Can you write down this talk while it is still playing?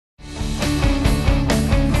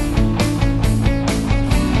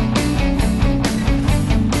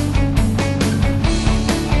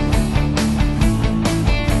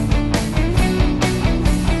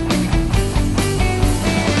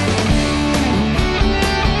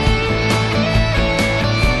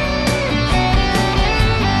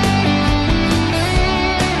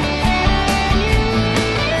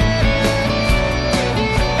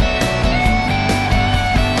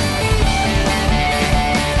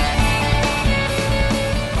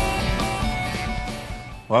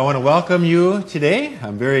Well, I want to welcome you today.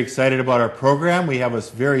 I'm very excited about our program. We have a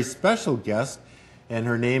very special guest, and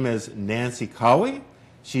her name is Nancy Cowie.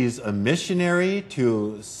 She's a missionary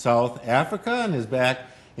to South Africa and is back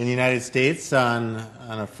in the United States on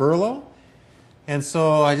a furlough. And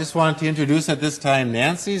so I just wanted to introduce at this time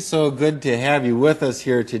Nancy. So good to have you with us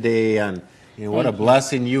here today. And what a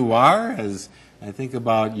blessing you are as I think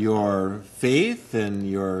about your faith and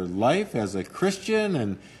your life as a Christian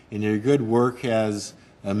and your good work as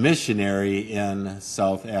a missionary in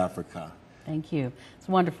South Africa. Thank you. It's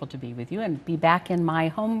wonderful to be with you and be back in my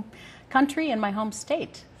home country and my home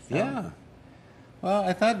state. So. Yeah. Well,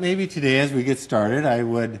 I thought maybe today as we get started I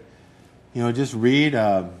would, just read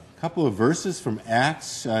a couple of verses from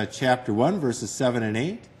Acts chapter 1, verses 7 and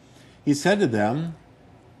 8. He said to them,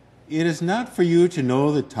 "It is not for you to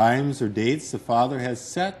know the times or dates the Father has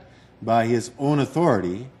set by his own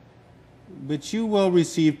authority, but you will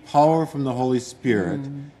receive power from the Holy Spirit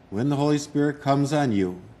when the Holy Spirit comes on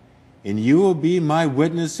you. And you will be my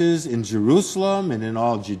witnesses in Jerusalem and in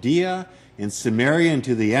all Judea, in Samaria, and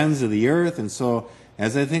to the ends of the earth." And so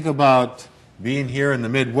as I think about being here in the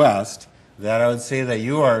Midwest, that I would say that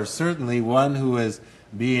you are certainly one who is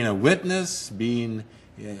being a witness, being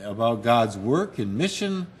about God's work and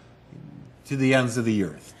mission to the ends of the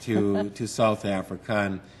earth, to South Africa.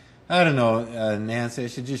 And I don't know, Nancy, I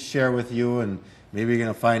should just share with you, and maybe you're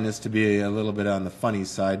going to find this to be a little bit on the funny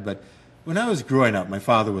side, but when I was growing up, my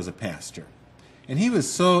father was a pastor, and he was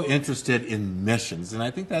so interested in missions, and I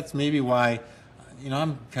think that's maybe why,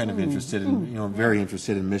 I'm kind of interested in, very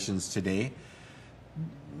interested in missions today.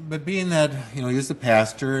 But being that, he was the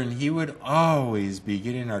pastor, and he would always be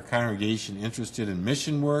getting our congregation interested in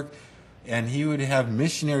mission work, and he would have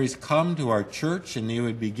missionaries come to our church, and they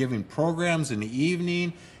would be giving programs in the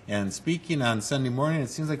evening and speaking on Sunday morning. It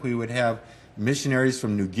seems like we would have missionaries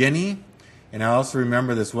from New Guinea, and I also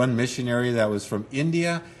remember this one missionary that was from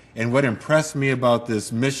India. And what impressed me about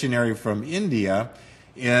this missionary from India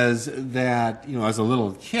is that, as a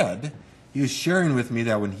little kid, he was sharing with me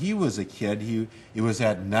that when he was a kid, it was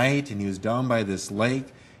at night, and he was down by this lake,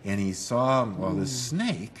 and he saw, this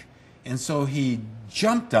snake, and so he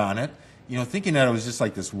jumped on it, thinking that it was just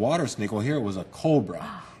like this water snake. Well, here it was a cobra,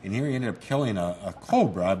 and here he ended up killing a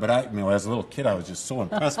cobra, but as a little kid, I was just so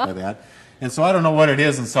impressed by that. And so I don't know what it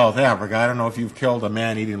is in South Africa. I don't know if you've killed a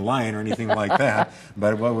man-eating lion or anything like that,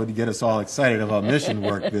 but what would get us all excited about mission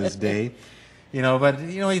work this day? But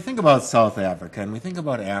you think about South Africa, and we think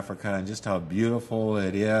about Africa and just how beautiful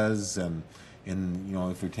it is, and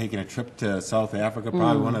if you're taking a trip to South Africa,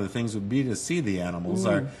 probably one of the things would be to see the animals.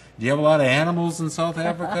 Do you have a lot of animals in South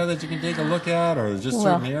Africa that you can take a look at, or just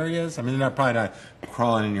certain areas? I mean, they're probably not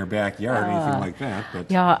crawling in your backyard or anything like that.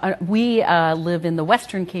 But yeah, we live in the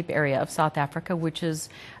Western Cape area of South Africa, which is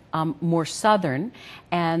more southern,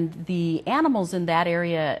 and the animals in that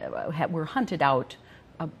area were hunted out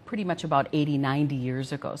pretty much about 80, 90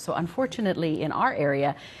 years ago. So unfortunately, in our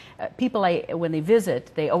area, people, when they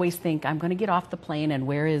visit, they always think, I'm going to get off the plane, and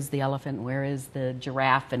where is the elephant, where is the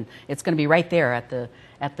giraffe, and it's going to be right there at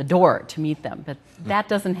the door to meet them. But that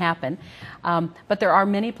doesn't happen. But there are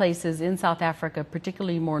many places in South Africa,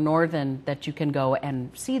 particularly more northern, that you can go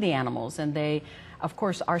and see the animals, and they, of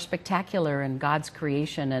course, are spectacular in God's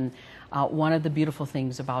creation. And one of the beautiful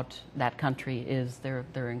things about that country is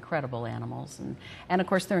they're incredible animals, and of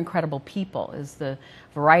course they're incredible people. As the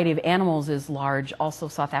variety of animals is large, also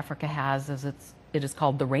South Africa has, as it is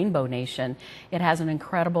called the Rainbow Nation, it has an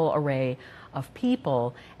incredible array of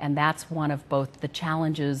people, and that's one of both the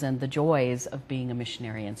challenges and the joys of being a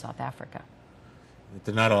missionary in South Africa.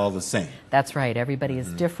 They're not all the same. That's right. Everybody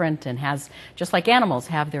is different and has, just like animals,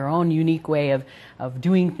 have their own unique way of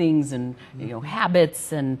doing things, and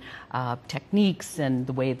habits and techniques, and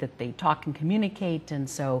the way that they talk and communicate. And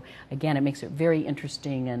so, again, it makes it very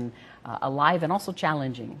interesting and alive, and also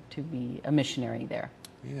challenging to be a missionary there.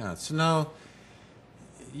 Yeah. So now,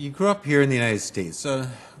 you grew up here in the United States. So,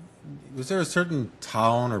 was there a certain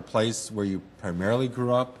town or place where you primarily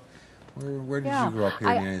grew up? Where did you grow up here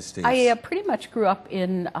in the United States? I pretty much grew up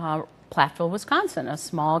in Platteville, Wisconsin, a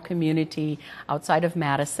small community outside of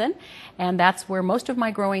Madison, and that's where most of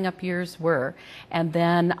my growing up years were. And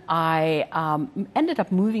then I ended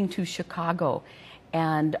up moving to Chicago,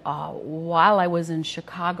 and while I was in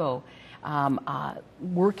Chicago,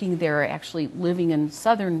 working there, actually living in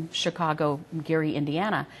southern Chicago, Gary,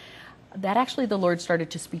 Indiana, that actually the Lord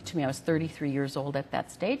started to speak to me. I was 33 years old at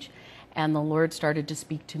that stage. And the Lord started to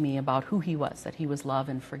speak to me about who He was, that He was love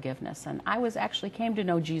and forgiveness. And I came to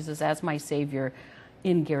know Jesus as my Savior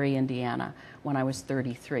in Gary, Indiana, when I was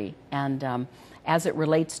 33. And as it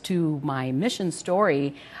relates to my mission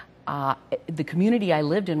story, the community I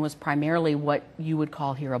lived in was primarily what you would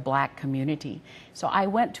call here a black community. So I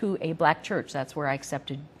went to a black church. That's where I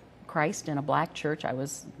accepted Christ, in a black church. I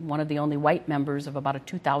was one of the only white members of about a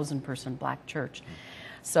 2,000 person black church.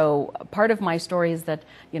 So part of my story is that,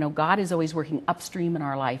 God is always working upstream in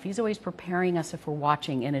our life. He's always preparing us, if we're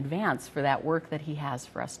watching, in advance for that work that He has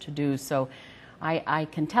for us to do. So I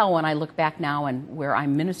can tell when I look back now and where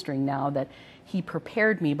I'm ministering now that He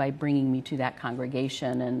prepared me by bringing me to that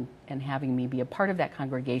congregation and having me be a part of that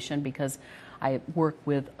congregation, because I work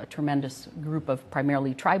with a tremendous group of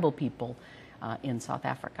primarily tribal people in South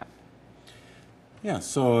Africa. Yeah,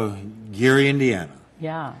 so Gary, Indiana.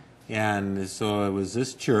 Yeah. And so it was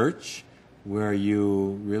this church where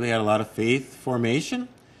you really had a lot of faith formation,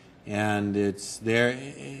 and it's there.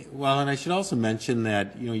 Well, and I should also mention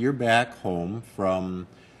that, you're back home from,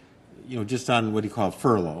 just on what do you call it,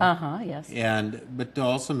 furlough. Yes. But to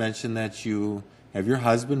also mention that you have your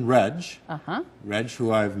husband, Reg. Reg,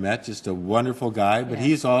 who I've met, just a wonderful guy, but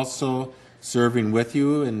he's also serving with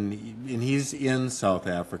you, and he's in South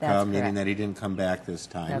Africa, That's meaning correct. that he didn't come back this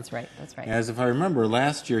time. That's right. As if I remember,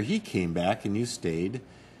 last year he came back and you stayed.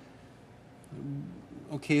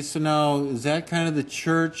 Okay, so now, is that kind of the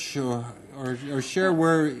church, or share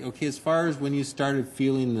where, as far as when you started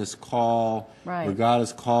feeling this call, Right. where God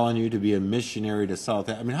is calling you to be a missionary to South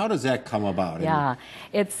Africa, how does that come about? Yeah,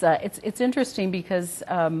 it's interesting because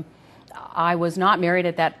I was not married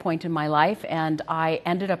at that point in my life, and I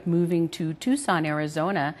ended up moving to Tucson,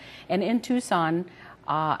 Arizona. And in Tucson,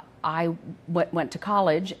 I went to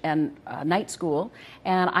college and night school,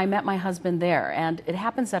 and I met my husband there. And it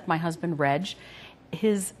happens that my husband, Reg,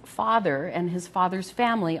 his father and his father's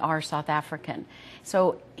family are South African.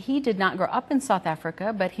 So he did not grow up in South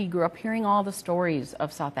Africa, but he grew up hearing all the stories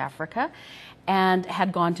of South Africa and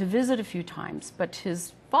had gone to visit a few times. But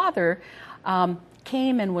his father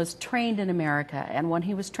came and was trained in America. And when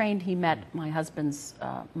he was trained, he met my husband's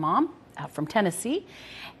mom from Tennessee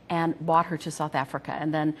and brought her to South Africa.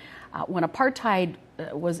 And then when apartheid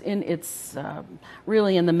was in its,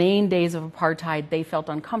 really in the main days of apartheid, they felt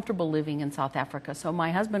uncomfortable living in South Africa. So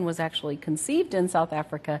my husband was actually conceived in South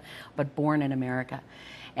Africa, but born in America.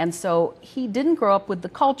 And so he didn't grow up with the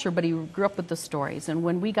culture, but he grew up with the stories. And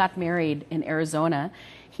when we got married in Arizona,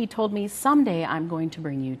 he told me, someday I'm going to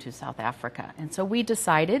bring you to South Africa. And so we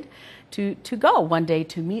decided to go one day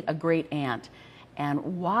to meet a great aunt.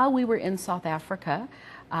 And while we were in South Africa,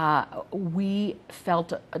 we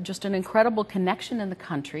felt just an incredible connection in the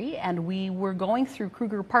country, and we were going through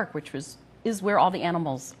Kruger Park, which is where all the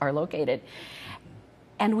animals are located.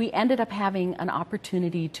 And we ended up having an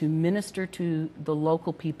opportunity to minister to the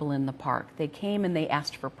local people in the park. They came and they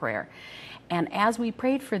asked for prayer. And as we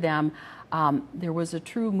prayed for them, there was a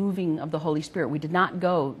true moving of the Holy Spirit. We did not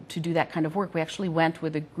go to do that kind of work. We actually went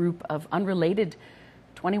with a group of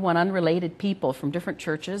 21 unrelated people from different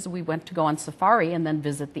churches. We went to go on safari and then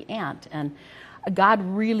visit the aunt. And God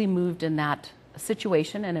really moved in that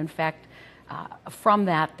situation. And in fact, from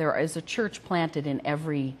that, there is a church planted in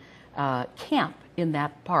every camp in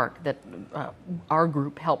that park that our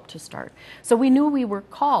group helped to start. So we knew we were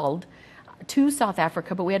called to South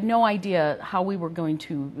Africa, but we had no idea how we were going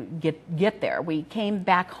to get there. We came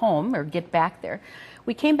back home, or get back there.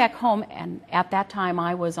 We came back home, and at that time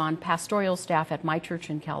I was on pastoral staff at my church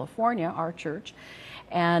in California, our church,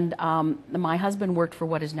 and my husband worked for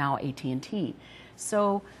what is now AT&T.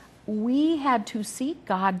 So we had to seek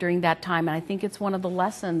God during that time, and I think it's one of the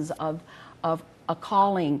lessons of a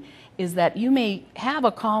calling is that you may have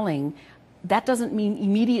a calling. That doesn't mean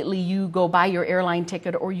immediately you go buy your airline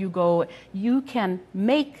ticket or you can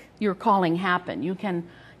make your calling happen. You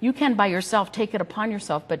can by yourself take it upon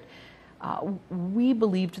yourself, but we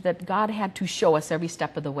believed that God had to show us every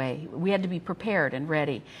step of the way. We had to be prepared and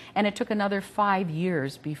ready. And it took another 5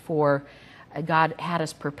 years before God had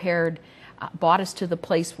us prepared, brought us to the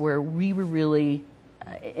place where we were really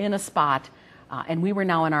in a spot, and we were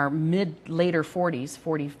now in our later 40s,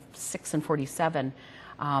 46 and 47,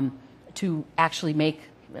 to actually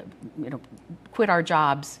quit our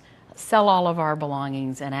jobs, sell all of our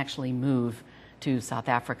belongings, and actually move to South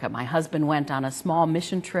Africa. My husband went on a small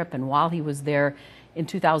mission trip, and while he was there in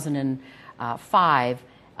 2005,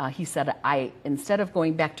 he said, instead of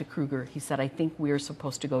going back to Kruger, he said, I think we're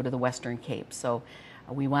supposed to go to the Western Cape. So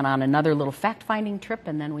we went on another little fact-finding trip,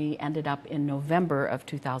 and then we ended up in November of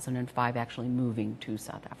 2005 actually moving to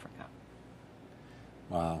South Africa.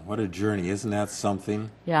 Wow, what a journey! Isn't that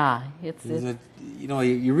something? Yeah,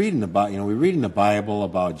 you read in the Bible. We read in the Bible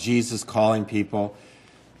about Jesus calling people.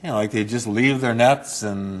 Like they just leave their nets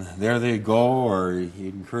and there they go, or he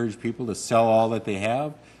encouraged people to sell all that they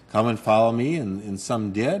have, come and follow me, and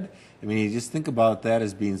some did. I mean, you just think about that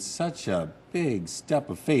as being such a big step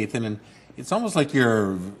of faith, and it's almost like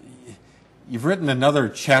you've written another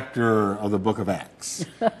chapter of the book of Acts.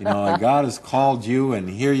 Like God has called you, and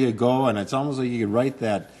here you go, and it's almost like you could write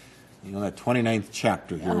that, that 29th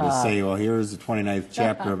chapter here to say, well, here's the 29th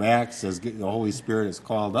chapter of Acts, as the Holy Spirit has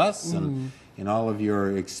called us, and in all of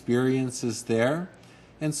your experiences there.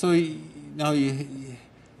 And so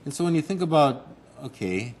so when you think about,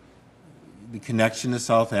 okay, the connection to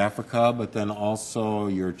South Africa, but then also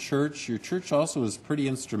your church also was pretty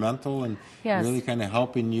instrumental in really kind of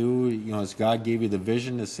helping you, as God gave you the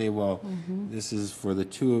vision to say, well, this is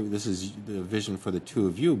the vision for the two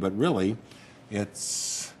of you, but really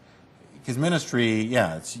it's, because ministry,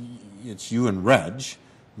 it's you and Reg,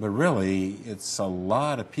 but really it's a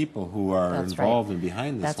lot of people who are involved and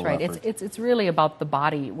behind this whole effort. That's right. It's really about the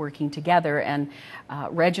body working together, and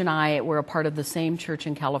Reg and I were a part of the same church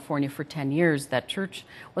in California for 10 years. That church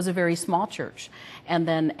was a very small church, and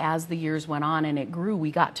then as the years went on and it grew,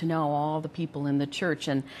 we got to know all the people in the church,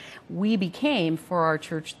 and we became, for our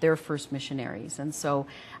church, their first missionaries. And so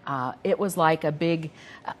it was like a big,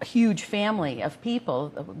 huge family of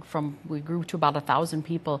people. We grew to about 1,000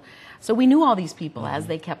 people. So we knew all these people as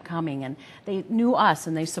they kept coming, and they knew us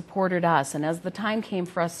and they supported us. And as the time came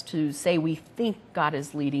for us to say, we think God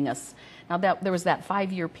is leading us. Now there was that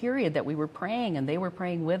 5-year period that we were praying, and they were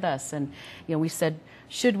praying with us. And we said,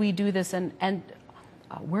 should we do this? And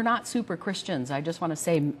we're not super Christians. I just want to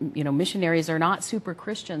say, missionaries are not super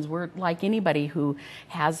Christians. We're like anybody who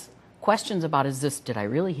has questions about, did I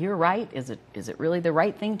really hear right? Is it really the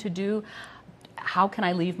right thing to do? How can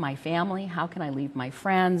I leave my family? How can I leave my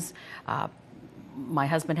friends? My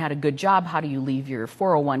husband had a good job. How do you leave your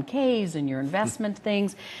 401ks and your investment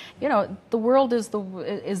things? The world is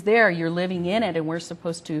there. You're living in it, and we're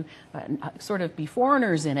supposed to sort of be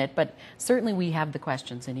foreigners in it. But certainly we have the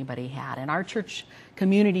questions anybody had. And our church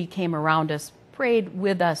community came around us, prayed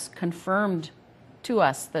with us, confirmed to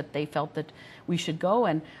us that they felt that we should go,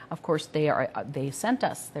 and of course they sent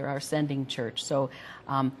us. They're our sending church. So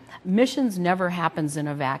missions never happens in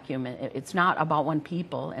a vacuum. It's not about one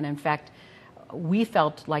people, and in fact we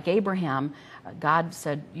felt like Abraham. God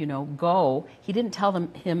said, go. He didn't tell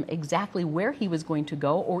him exactly where he was going to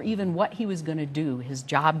go or even what he was going to do, his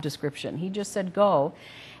job description. He just said go,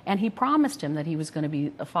 and he promised him that he was going to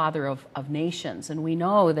be a father of nations. And we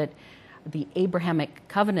know that the Abrahamic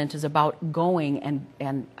covenant is about going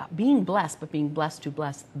and being blessed, but being blessed to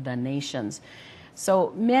bless the nations.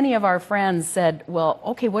 So many of our friends said, well,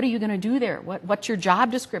 okay, what are you going to do there? What's your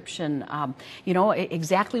job description?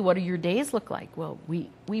 Exactly what do your days look like? Well, we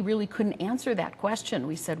really couldn't answer that question.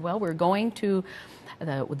 We said, well, we're going to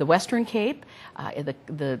the Western Cape.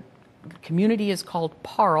 The community is called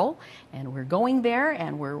Parle, and we're going there,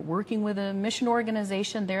 and we're working with a mission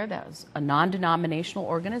organization there that was a non-denominational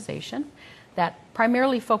organization that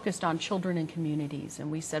primarily focused on children and communities.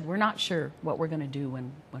 And we said, we're not sure what we're going to do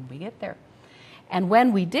when we get there. And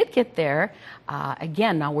when we did get there,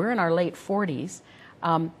 again, now we're in our late 40s,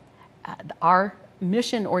 our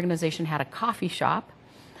mission organization had a coffee shop,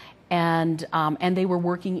 and they were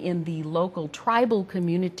working in the local tribal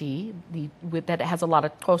community that has a lot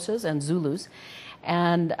of Xhosas and Zulus,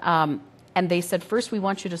 and they said, first we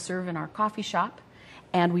want you to serve in our coffee shop,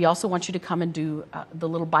 and we also want you to come and do the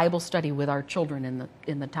little Bible study with our children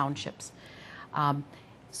in the townships.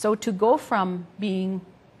 So to go from being,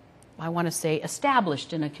 I want to say,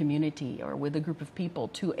 established in a community or with a group of people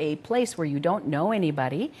to a place where you don't know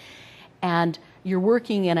anybody, and you're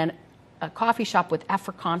working in a coffee shop with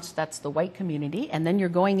Afrikaans, that's the white community, and then you're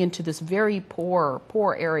going into this very poor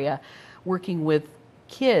area working with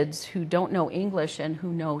kids who don't know English and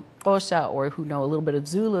who know Xhosa or who know a little bit of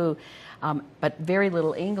Zulu, but very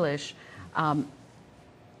little English.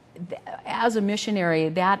 As a missionary,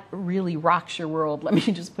 that really rocks your world. Let me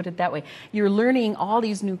just put it that way. You're learning all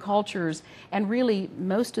these new cultures, and really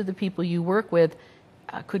most of the people you work with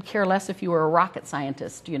could care less if you were a rocket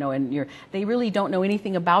scientist, and they really don't know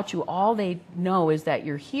anything about you. All they know is that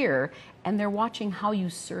you're here, and they're watching how you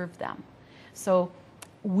serve them. So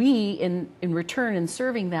we, in return, in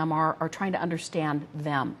serving them, are trying to understand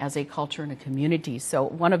them as a culture and a community. So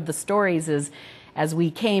one of the stories is, as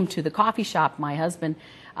we came to the coffee shop, my husband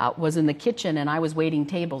was in the kitchen, and I was waiting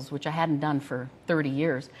tables, which I hadn't done for 30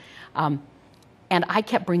 years. And I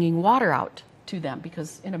kept bringing water out to them,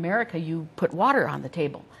 because in America you put water on the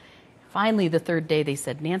table. Finally, the third day, they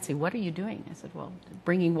said, Nancy, what are you doing? I said, well,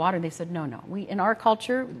 bringing water. They said, no. In our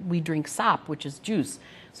culture, we drink sap, which is juice.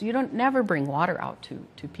 So you don't never bring water out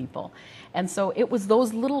to people. And so it was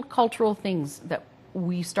those little cultural things that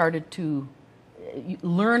we started to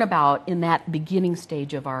learn about in that beginning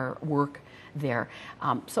stage of our work there.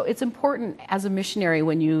 So it's important as a missionary,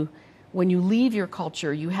 when you leave your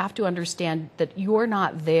culture, you have to understand that you're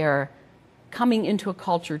not there coming into a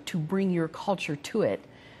culture to bring your culture to it.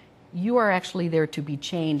 You are actually there to be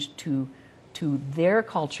changed to their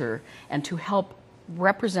culture and to help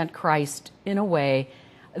represent Christ in a way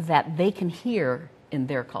that they can hear in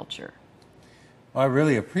their culture. Well, I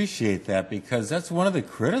really appreciate that, because that's one of the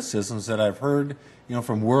criticisms that I've heard,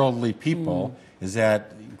 from worldly people, is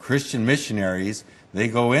that Christian missionaries, they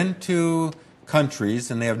go into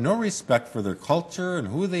countries and they have no respect for their culture and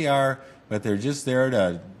who they are, but they're just there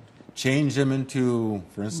to change them into,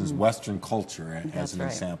 for instance, Western culture, as an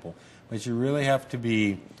example. But you really have to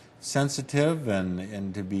be sensitive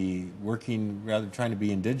and to be working, rather trying to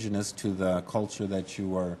be indigenous to the culture that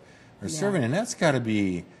you are serving. And that's got to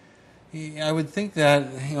be, I would think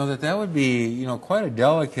that, that would be, quite a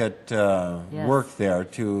delicate work there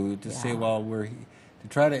to say, well, to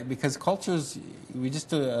try to, because cultures, we just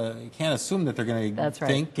can't assume that they're going to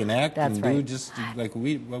think and act and do just like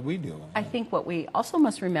what we do. I think what we also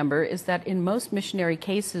must remember is that in most missionary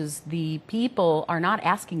cases, the people are not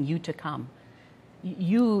asking you to come.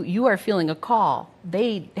 You are feeling a call.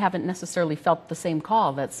 They haven't necessarily felt the same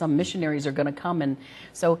call that some missionaries are going to come, and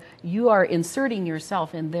so you are inserting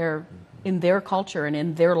yourself in their culture and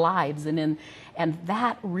in their lives, and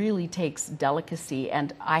that really takes delicacy.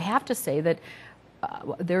 And I have to say that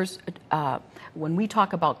when we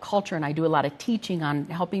talk about culture, and I do a lot of teaching on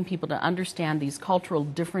helping people to understand these cultural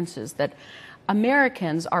differences, that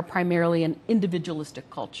Americans are primarily an individualistic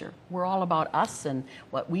culture. We're all about us and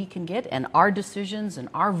what we can get and our decisions and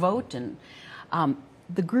our vote. And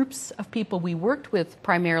the groups of people we worked with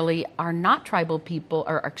primarily are not tribal people,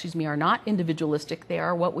 are not individualistic. They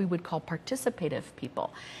are what we would call participative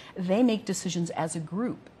people. They make decisions as a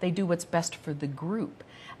group. They do what's best for the group.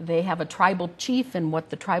 They have a tribal chief, and what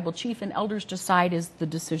the tribal chief and elders decide is the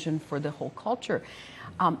decision for the whole culture.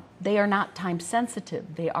 They are not time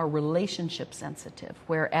sensitive. They are relationship sensitive.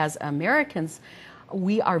 Whereas Americans,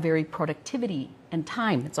 we are very productivity and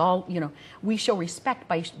time. It's all, we show respect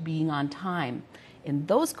by being on time. In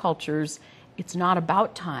those cultures, it's not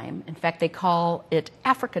about time. In fact, they call it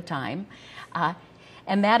Africa time.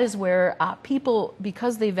 And that is where people,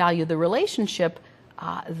 because they value the relationship,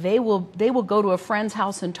 they will go to a friend's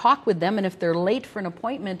house and talk with them. And if they're late for an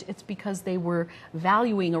appointment, it's because they were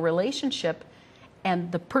valuing a relationship.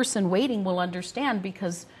 And the person waiting will understand,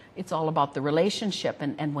 because it's all about the relationship.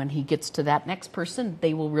 And when he gets to that next person,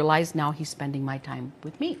 they will realize, now he's spending my time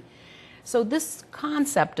with me. So this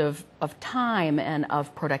concept of time and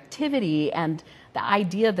of productivity, and the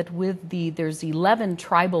idea that there's 11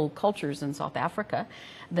 tribal cultures in South Africa,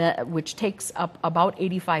 which takes up about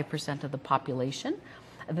 85% of the population.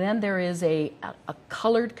 Then there is a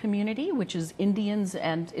colored community, which is Indians,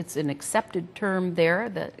 and it's an accepted term there.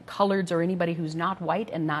 The coloreds are anybody who's not white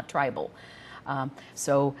and not tribal.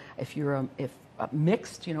 So if you're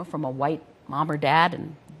mixed, from a white mom or dad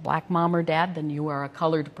and black mom or dad, then you are a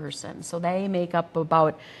colored person. So they make up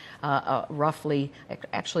about roughly,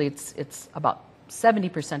 actually it's about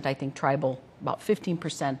 70%, I think, tribal, about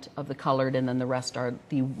 15% of the colored, and then the rest are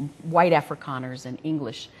the white Afrikaners and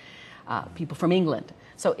English people from England.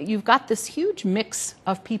 So you've got this huge mix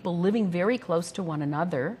of people living very close to one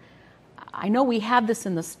another. I know we have this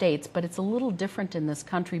in the States, but it's a little different in this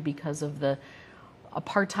country because of the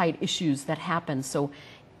apartheid issues that happen. So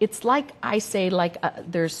it's like, I say,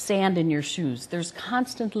 there's sand in your shoes. There's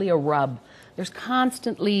constantly a rub. There's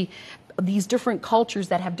constantly these different cultures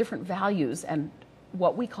that have different values and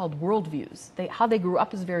what we called worldviews. How they grew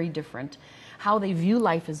up is very different. How they view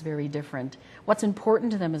life is very different. What's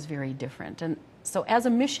important to them is very different. And so as a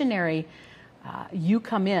missionary, you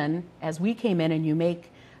come in, as we came in, and you make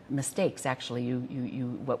mistakes, actually.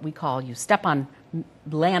 You step on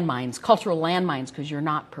landmines, cultural landmines, because you're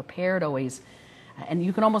not prepared always. And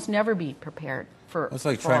you can almost never be prepared for. It's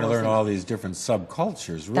like trying to learn all these different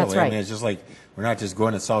subcultures, really. That's right. I mean, it's just like we're not just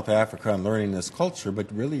going to South Africa and learning this culture,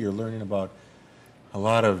 but really you're learning about a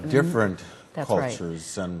lot of different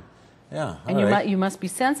cultures. Right. And yeah, and you must be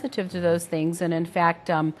sensitive to those things. And in fact,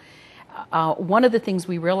 one of the things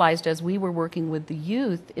we realized as we were working with the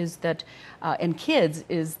youth is that, and kids,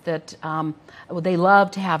 is that they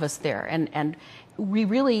love to have us there. And we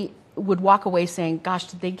really would walk away saying, gosh,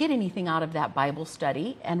 did they get anything out of that Bible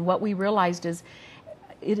study? And what we realized is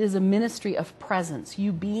it is a ministry of presence,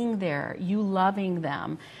 you being there, you loving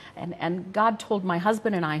them. And God told my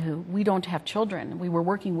husband and I, who we don't have children, we were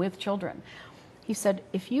working with children, he said,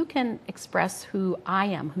 if you can express who I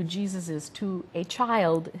am, who Jesus is, to a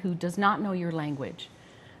child who does not know your language,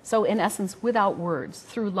 So in essence, without words,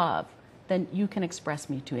 through love, then you can express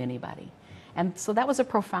me to anybody. And so that was a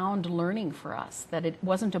profound learning for us, that it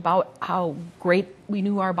wasn't about how great we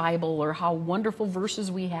knew our Bible or how wonderful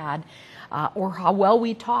verses we had or how well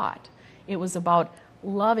we taught. It was about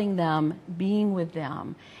loving them, being with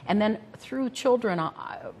them. And then through children,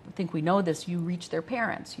 I think we know this, you reach their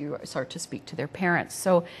parents. You start to speak to their parents.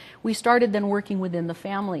 So we started then working within the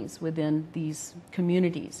families, within these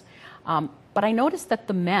communities. But I noticed that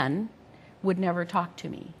the men would never talk to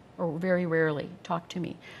me, or very rarely talk to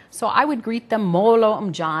me. So I would greet them, Molo,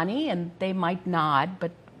 Johnny, and they might nod,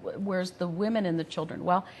 but where's the women and the children?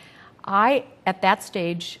 Well, I, at that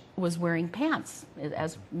stage, was wearing pants,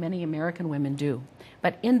 as many American women do.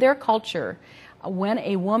 But in their culture, when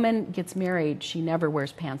a woman gets married, she never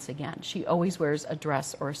wears pants again. She always wears a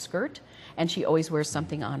dress or a skirt, and she always wears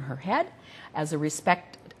something on her head as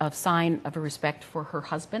a sign of a respect for her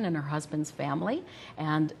husband and her husband's family,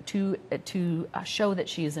 and to show that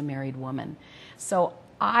she is a married woman. So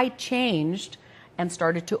I changed and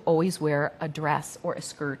started to always wear a dress or a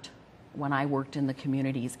skirt when I worked in the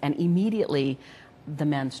communities, and immediately the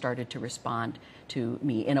men started to respond to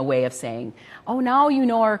me in a way of saying, oh, now you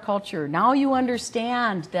know our culture. Now you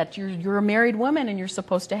understand that you're a married woman and you're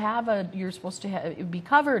supposed to be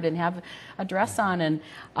covered and have a dress on.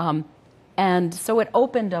 And so it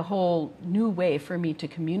opened a whole new way for me to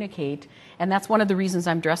communicate. And that's one of the reasons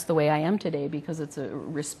I'm dressed the way I am today, because it's a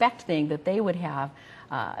respect thing that they would have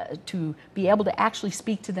to be able to actually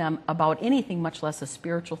speak to them about anything, much less a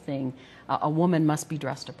spiritual thing. A woman must be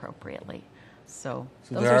dressed appropriately. So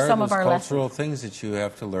those are some of our lessons. Cultural things that you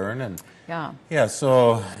have to learn, and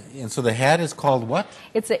so the hat is called what?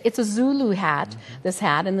 It's a Zulu hat. Mm-hmm. This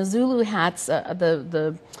hat, and the Zulu hats,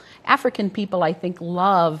 the African people, I think,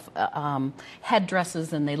 love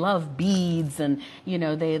headdresses, and they love beads, and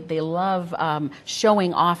they love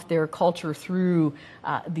showing off their culture through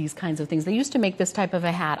these kinds of things. They used to make this type of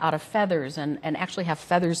a hat out of feathers, and actually have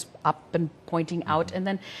feathers up and pointing out. And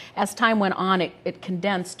then as time went on, it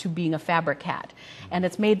condensed to being a fabric hat, and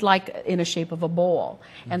it's made like in a shape of a bowl.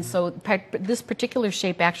 Mm-hmm. And so this particular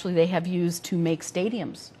shape actually they have used to make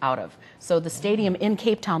stadiums out of. So the stadium in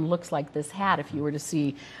Cape Town looks like this hat if you were to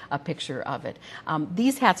see a picture of it.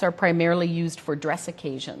 These hats are primarily used for dress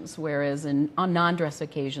occasions, whereas on non-dress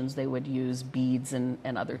occasions they would use beads and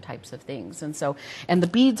other types of things. And the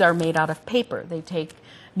beads are made out of paper. They take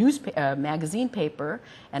magazine paper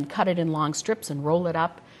and cut it in long strips and roll it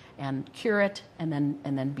up and cure it and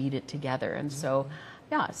then bead it together. And so,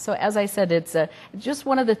 so as I said, it's just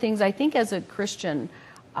one of the things I think as a Christian,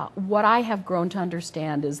 what I have grown to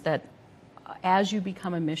understand is that as you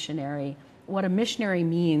become a missionary, what a missionary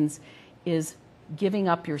means is giving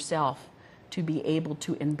up yourself to be able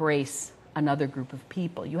to embrace another group of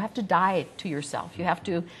people. You have to die to yourself. You have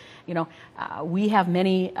to, we have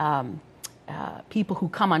many people who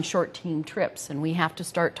come on short team trips, and we have to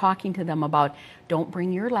start talking to them about don't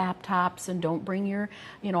bring your laptops and don't bring your,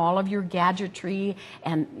 all of your gadgetry,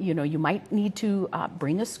 and, you might need to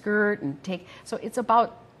bring a skirt and take, so it's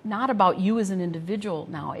not about you as an individual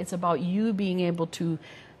now. It's about you being able to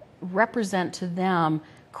represent to them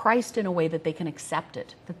Christ in a way that they can accept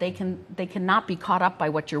it, that they cannot be caught up by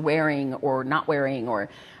what you're wearing or not wearing, or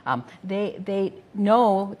they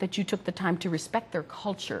know that you took the time to respect their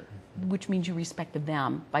culture, which means you respect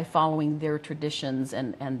them by following their traditions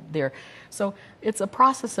and their. So it's a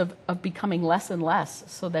process of becoming less and less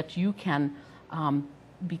so that you can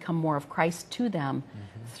become more of Christ to them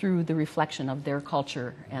through the reflection of their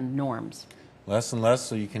culture and norms. Less and less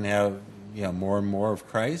so you can have more and more of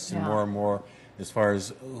Christ and more as far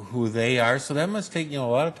as who they are. So that must take a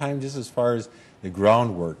lot of time just as far as the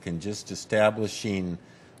groundwork and just establishing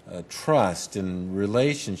trust and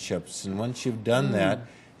relationships. And once you've done that,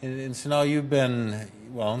 and so now you've been,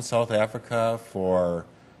 in South Africa for...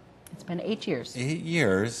 It's been 8 years. 8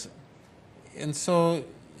 years. And so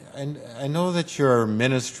I know that your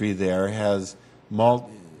ministry there has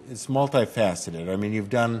it's multifaceted. I mean,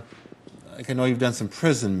 I know you've done some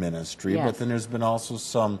prison ministry, yes. But then there's been also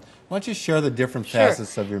some. Why don't you share the different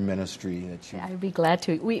facets of your ministry that you? I'd be glad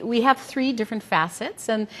to. We have 3 different facets,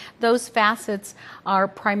 and those facets are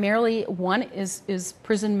primarily, one is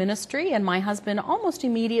prison ministry, and my husband almost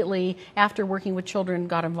immediately after working with children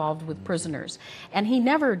got involved with prisoners, and he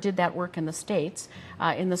never did that work in the States.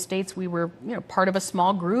 In the States, we were part of a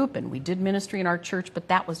small group, and we did ministry in our church, but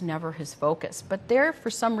that was never his focus. But there, for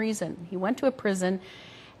some reason, he went to a prison.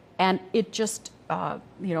 And it just,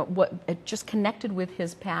 it just connected with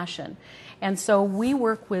his passion. And so we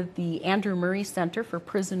work with the Andrew Murray Center for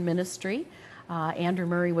Prison Ministry. Andrew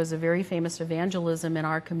Murray was a very famous evangelism in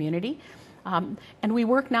our community. And we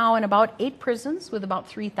work now in about 8 prisons with about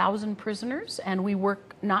 3,000 prisoners, and we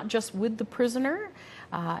work not just with the prisoner.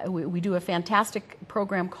 We do a fantastic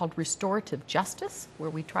program called Restorative Justice, where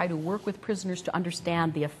we try to work with prisoners to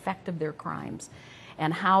understand the effect of their crimes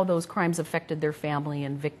and how those crimes affected their family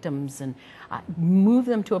and victims, and move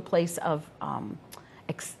them to a place of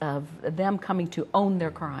them coming to own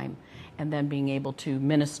their crime and then being able to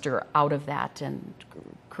minister out of that and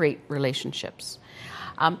create relationships.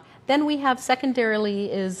 Then we have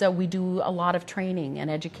secondarily is we do a lot of training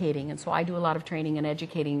and educating, and so I do a lot of training and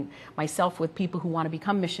educating myself with people who want to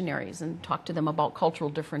become missionaries and talk to them about cultural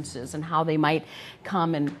differences and how they might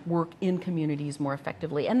come and work in communities more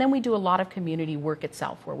effectively. And then we do a lot of community work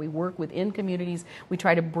itself, where we work within communities. We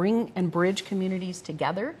try to bring and bridge communities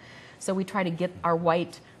together. So we try to get our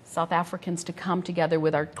white South Africans to come together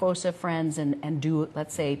with our Xhosa friends and do,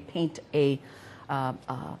 let's say, paint an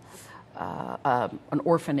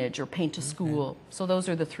orphanage or paint a school. Okay. So those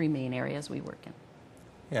are the 3 main areas we work in.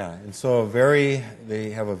 Yeah, and so they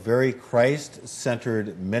have a very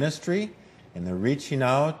Christ-centered ministry, and they're reaching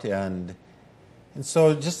out, and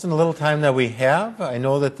so just in the little time that we have, I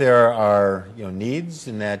know that there are needs,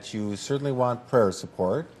 and that you certainly want prayer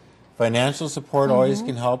support. Financial support always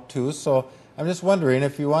can help too. So I'm just wondering,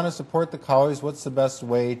 if you want to support the Cowies, what's the best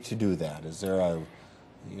way to do that? Is there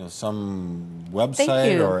some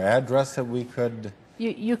website or address that we could?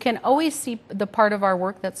 You can always see the part of our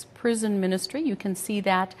work that's prison ministry. You can see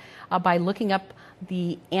that by looking up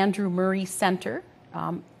the Andrew Murray Center.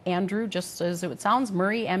 Andrew, just as it sounds,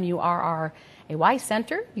 Murray, M-U-R-R-A-Y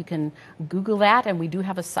Center. You can Google that, and we do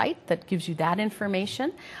have a site that gives you that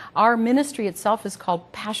information. Our ministry itself is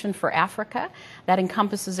called Passion for Africa. That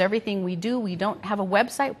encompasses everything we do. We don't have a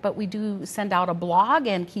website, but we do send out a blog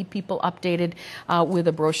and keep people updated with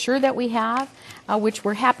a brochure that we have, which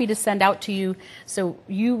we're happy to send out to you so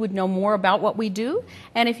you would know more about what we do.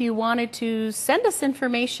 And if you wanted to send us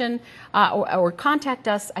information or contact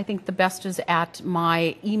us, I think the best is at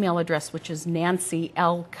my email address, which is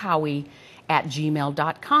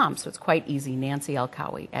nancylcowie@gmail.com. So it's quite easy,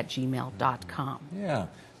 nancylcowie@gmail.com. Yeah.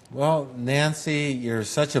 Well, Nancy, you're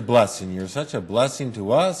such a blessing. You're such a blessing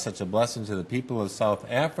to us, such a blessing to the people of South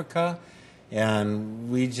Africa. And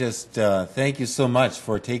we just thank you so much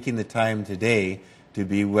for taking the time today to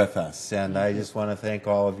be with us. And I just want to thank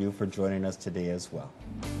all of you for joining us today as well.